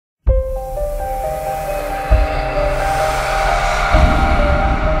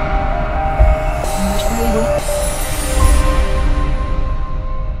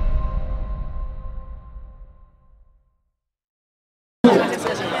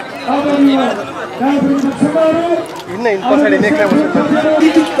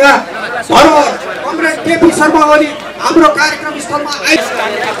हाम्रो कार्यक्रम स्थलमा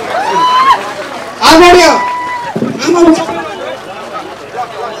आदरणीय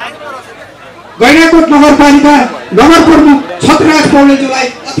गैंडाकोट नगरपालिका नगर प्रमुख छत्रराज पौडेलज्यूलाई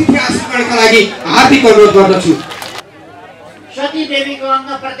अतिथि आश्रमका लागि हार्दिक अनुरोध गर्दछु। सती देवीको अङ्ग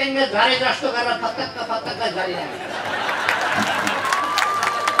प्रत्यङ्ग झरे जस्तो गरेर फतक्क फतक्क झरिरहेको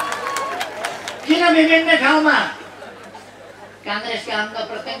किन विभिन्न ठाउँमा कांग्रेसका अङ्ग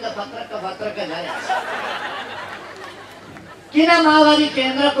प्रत्यङ्ग फतक्क फतक्क झरेको किन माओवादी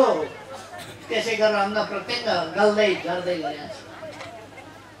केन्द्रको त्यसै गरेर अङ्ग प्रत्यङ्ग गल्दै झर्दै गएको छ।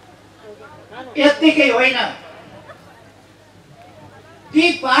 यत्तिकै होइन, ती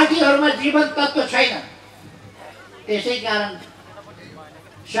पार्टीहरूमा जीवन तत्त्व छैन, त्यसै कारण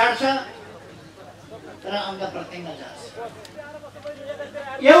सड्छ र अङ्ग प्रत्यङ्ग झर्छ।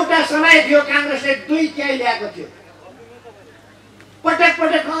 एउटा समय थियो कांग्रेसले 2/3 ल्याएको थियो, पटक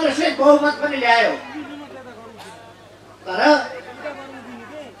पटक कांग्रेसले बहुमत पनि ल्यायो, तर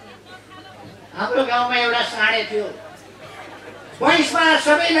हाम्रो गाउँमा एउटा साँडे थियो, 22 मा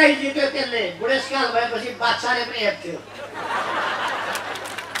सबैलाई जित्यो त्यसले, बुढेसकाल भएपछि बादशाहले पनि हेप्थ्यो।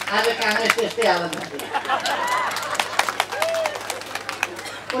 आज कांग्रेस त्यस्तै हालतमा छ,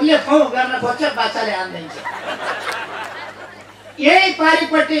 उनले फौ गर्न खोज्छ, बादशाहले हान्दिन्छ। यही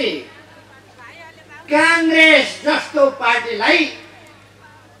पारिपट्टि कांग्रेस जस्तो पार्टीलाई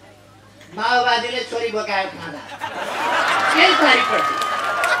माओवादीले छोरी बोकायो खाँदा, यही पारिपट्टि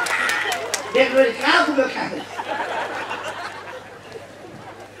देख्नु कहाँ पुग्यो कांग्रेस।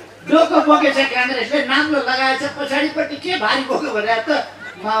 डोको बोकेछ कांग्रेसले, नाम्लो लगाएछ, पछाडिपट्टि के भारी बोक्यो भने त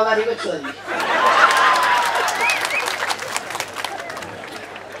माओवादीको छोरी।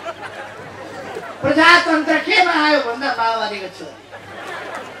 प्रजातन्त्र केमा आयो भन्दा माओवादीको छोरी,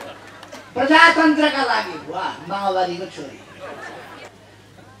 प्रजातन्त्रका लागि वाह माओवादीको छोरी।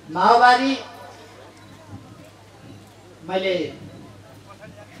 माओवादी मैले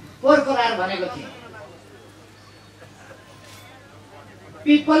पोरपोरार भनेको थिएँ,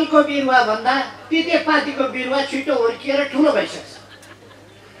 पिपलको बिरुवा भन्दा तितेपातीको बिरुवा छिटो हुर्किएर ठुलो भइसक्छ।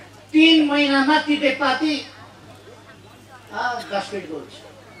 3 महिनामा तितेपाती 10 फिटको हुन्छ,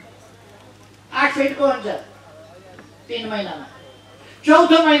 8 फिटको हुन्छ 3 महिनामा।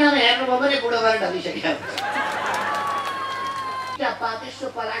 4थो महिनामा हेर्नुभयो भने बुढो भएर ढलिसकेको हुन्छ। पात यस्तो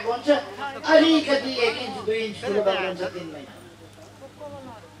पलाएको हुन्छ, अलिकति 1 इन्च 2 इन्च ठुलो भएर हुन्छ 3 महिना।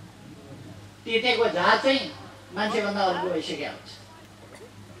 तितेको झार चाहिँ मान्छेभन्दा अर्को भइसकेको हुन्छ।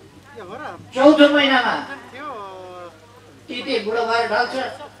 4थो महिनामा तिते बुढो भएर ढल्छ,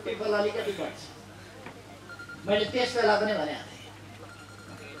 पिपल अलिकति बढ्छ। मैले त्यस बेला पनि भनेको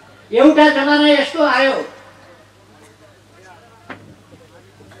थिएँ, एउटा जमाना यस्तो आयो,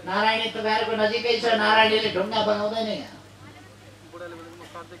 नारायणी तपाईँहरूको नजिकै छ, नारायणीले ढुङ्गा बनाउँदैन यहाँ,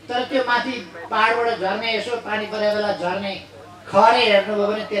 तर त्यो माथि पहाडबाट झर्ने, यसो पानी परे बेला झर्ने खरे हेर्नुभयो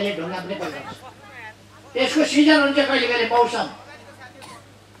भने त्यसले ढुङ्गा पनि पल्टाउँछ। त्यसको सिजन हुन्छ कहिले कहिले, मौसम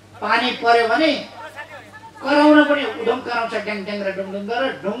पानी पर्यो भने कराउन पनि उधम कराउँछ, ट्याङ ट्याङ र डुङडुङ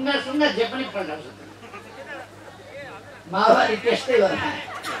गरेर ढुङ्गा सुङ्गा जे पनि पल्टाउँछ। माओवादी त्यस्तै गर्छ,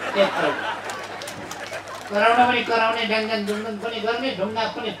 कराउन पनि कराउने, ड्याङ ड्याङ डुङडुङ पनि गर्ने, ढुङ्गा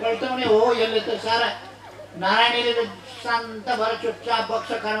पनि पल्टाउने। हो यसले त सारा नारायणीले त शान्त भएर चुपचाप बक्स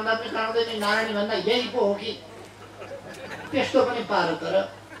कराउँदा पनि कराउँदैन, नारायणी भन्दा यही पो हो कि त्यस्तो पनि पारो, तर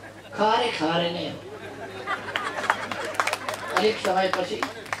खरे खरे नै हो। अलिक समयपछि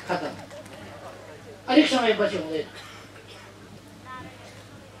खतम, अलिक समयपछि हुँदैन।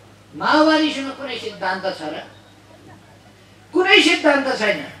 माओवादीसँग कुनै सिद्धान्त छ र? कुनै सिद्धान्त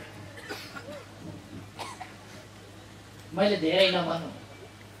छैन। मैले धेरै नभनौँ,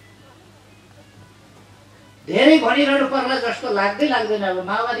 धेरै भनिरहनु पर्ला जस्तो लाग्दैन। अब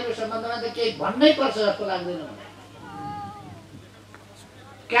माओवादीको सम्बन्धमा त केही भन्नै पर्छ जस्तो लाग्दैन।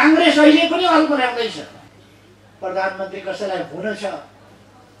 कांग्रेस अहिले पनि अल्मल्याउँदैछ, प्रधानमन्त्री कसैलाई हुन छ,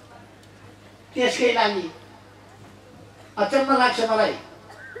 त्यसकै लागि अचम्म लाग्छ मलाई।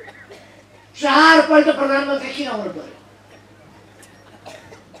 4 पल्ट प्रधानमन्त्री किन हुनु पर्यो?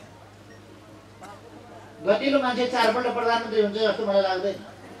 गतिलो मान्छे 4 पल्ट प्रधानमन्त्री हुन्छ जस्तो मलाई लाग्दैन।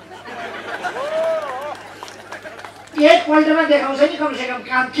 1 पल्टमा देखाउँछ नि कमसेकम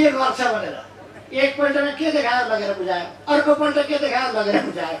काम के गर्छ भनेर। 1 पल्टमा के देखायो लगेर बुझायो, अर्को पल्ट के देखायो लगेर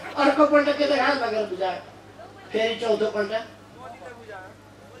बुझायो, अर्को पल्ट के देखायो लगेर बुझायो, फेरि 4थो पल्ट।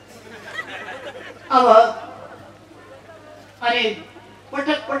 अब अनि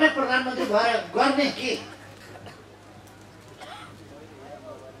पटक पटक प्रधानमन्त्री भएर गर्ने के?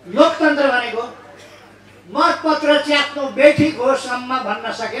 लोकतन्त्र भनेको मतपत्र च्यात्नु बेठिक हो सम्म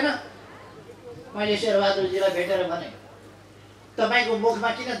भन्न सकेन। मैले शेरबहादुरजीलाई भेटेर भने तपाईको मुखमा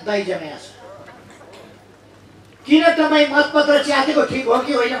किन दही जमेको छ, किन तपाईँ मतपत्र च्यातेको ठिक हो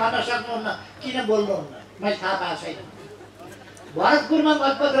कि होइन भन्न सक्नुहुन्न, किन बोल्नुहुन्न? मैले थाहा पाएको छैन। भरतपुरमा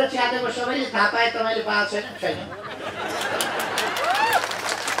मतपत्र च्यातेको सबैले थाहा पाए, तपाईँले पाएको छैन?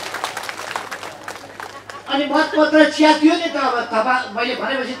 अनि मतपत्र च्यातियो नि त, अब मैले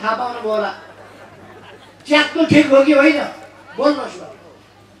भनेपछि थाहा पाउनुभयो होला। च्यात्नु ठिक हो कि होइन बोल्नुहोस् न।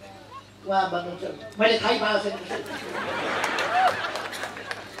 उहाँ भन्नुहुन्छ मैले थाहै पाएको छैन,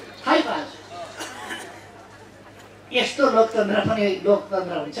 थाहै पाएको छैन। यस्तो लोकतन्त्र पनि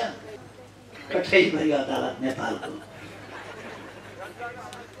लोकतन्त्र हुन्छ? कठैभरि अदालत नेपालको।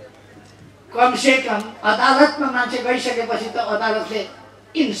 कमसे कम अदालतमा मान्छे गइसकेपछि त अदालतले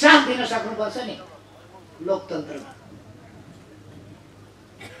इन्साफ दिन सक्नुपर्छ नि लोकतन्त्रमा।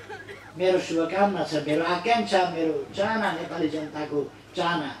 मेरो शुभकामना छ, मेरो आकांक्षा, मेरो चाहना, नेपाली जनताको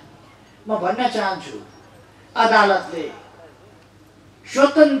चाहना। म भन्न चाहन्छु अदालतले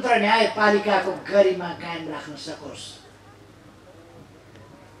स्वतन्त्र न्यायपालिकाको गरिमा कायम राख्न सकोस्।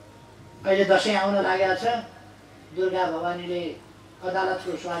 अहिले दशैं आउन लागेको छ, दुर्गा भवानीले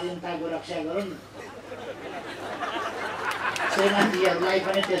अदालतको स्वाधीनताको रक्षा गरून्। श्रीमानजीहरूलाई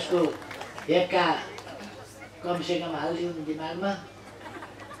पनि त्यसको हेक्का कमसेकम हालिदिउन् दिमागमा।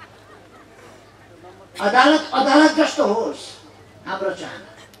 अदालत अदालत जस्तो होस् हाम्रो चाहना।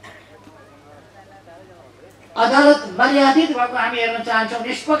 अदालत मर्यादित भएको हामी हेर्न चाहन्छौँ,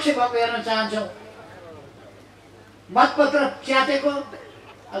 निष्पक्ष भएको हेर्न चाहन्छौँ। मतपत्र च्यातेको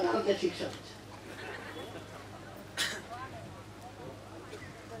अदालतले ठिक छ,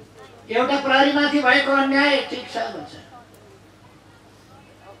 एउटा प्रहरीमाथि भएको अन्याय ठिक छ भन्छ।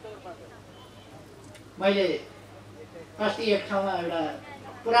 मैले अस्ति एक ठाउँमा एउटा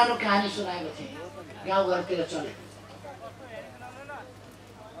पुरानो कहानी सुनाएको थिएँ, गाउँघरतिर चले।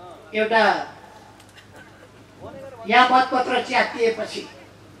 एउटा यहाँ मतपत्र च्यातिएपछि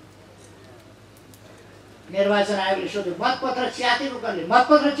निर्वाचन आयोगले सोध्यो मतपत्र च्यातेको कसले?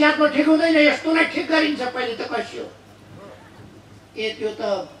 मतपत्र च्यात्नु ठिक हुँदैन, यस्तोलाई ठिक गरिन्छ पहिले त कसियो। ए त्यो त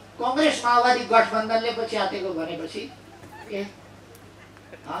कांग्रेस माओवादी गठबन्धनले पो च्यातेको भनेपछि ए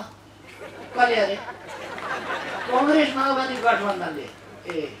कसले अरे? कांग्रेस माओवादी गठबन्धनले।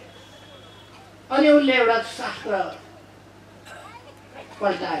 ए अनि उनले एउटा शास्त्र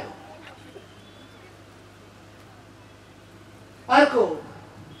पल्टायो। अर्को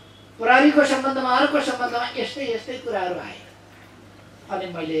प्रहरीको सम्बन्धमा, अर्को सम्बन्धमा यस्तै यस्तै कुराहरू आए। अनि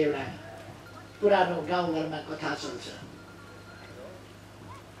मैले एउटा पुरानो गाउँघरमा कथा चल्छ,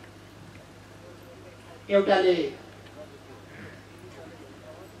 एउटाले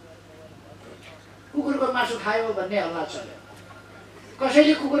कुकुरको मासु खायो भन्ने हल्ला चल्यो।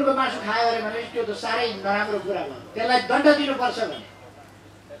 कसैले कुकुरको मासु खायो अरे भने त्यो त साह्रै नराम्रो कुरा भयो, त्यसलाई दण्ड दिनुपर्छ भने।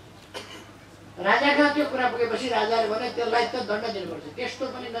 राजा कहाँ त्यो कुरा पुगेपछि राजाले भने त्यसलाई त दण्ड दिनुपर्छ। त्यस्तो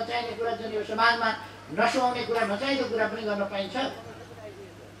पनि नचाहिने कुरा, जुन यो समाजमा नसुहाउने कुरा, नचाहिँदो कुरा पनि गर्न पाइन्छ।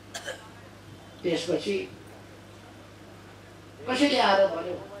 त्यसपछि कसैले आएर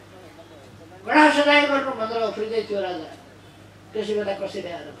भन्यो कडा सजाय गर्नु भनेर उफ्रिँदै थियो राजा। त्यसै बेला कसैले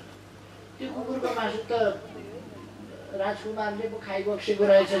आएर भन्यो त्यो कुकुरको मासु त राजकुमारले पो खाइबक्सेको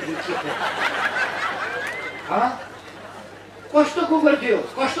रहेछ, झुक्सी। कस्तो कुकुर थियो,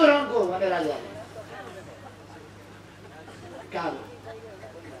 कस्तो रङको भने राजाले? कालो,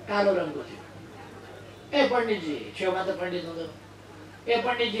 कालो रङको थियो। ए पण्डितजी, छेउमा त पण्डित हुँदैन। ए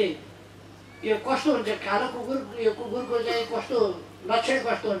पण्डितजी यो कस्तो हुन्छ कालो कुकुर? यो कुकुरको चाहिँ कस्तो लक्षण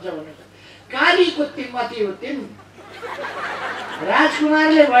कस्तो हुन्छ भन्नु? काली कुत्ती मती उत्तिम।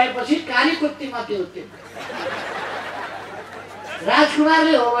 राजकुमारले भएपछि काली कुत्ती मती उत्तिम।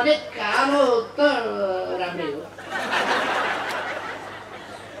 राजकुमारले हो भने कालो त राम्रै हो।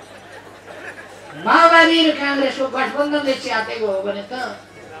 माओवादी र कांग्रेसको गठबन्धनले च्यातेको हो भने त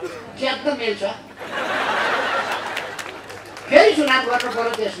च्यात्न मिल्छ। फेरि चुनाव गर्नु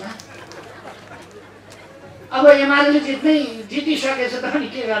पर्यो त्यसमा। अब एमाले जितिसकेछ त अनि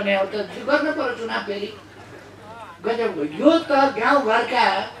के गर्ने हो त? गर्नु पर्यो चुनाव फेरि। गजब हो यो त। गाउँघरका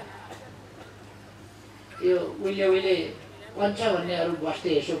यो उहिले पञ्च भन्नेहरू बस्थे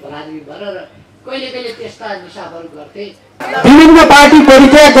यसो भलादमी भएर र कहिले कहिले त्यस्ता निसाबहरू गर्थे। विभिन्न पार्टी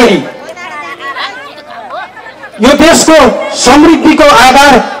परित्याग गरी यो देशको समृद्धिको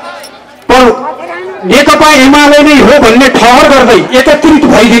आधार नेकपा एमाले नै हो भन्ने ठहर गर्दै एकत्रित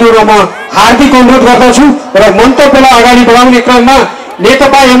भइदिनु र म हार्दिक अनुरोध गर्दछु। र मन्तव्यलाई अगाडि बढाउने क्रममा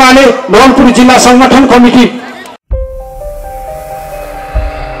नेकपा एमाले नवलपुर जिल्ला संगठन कमिटी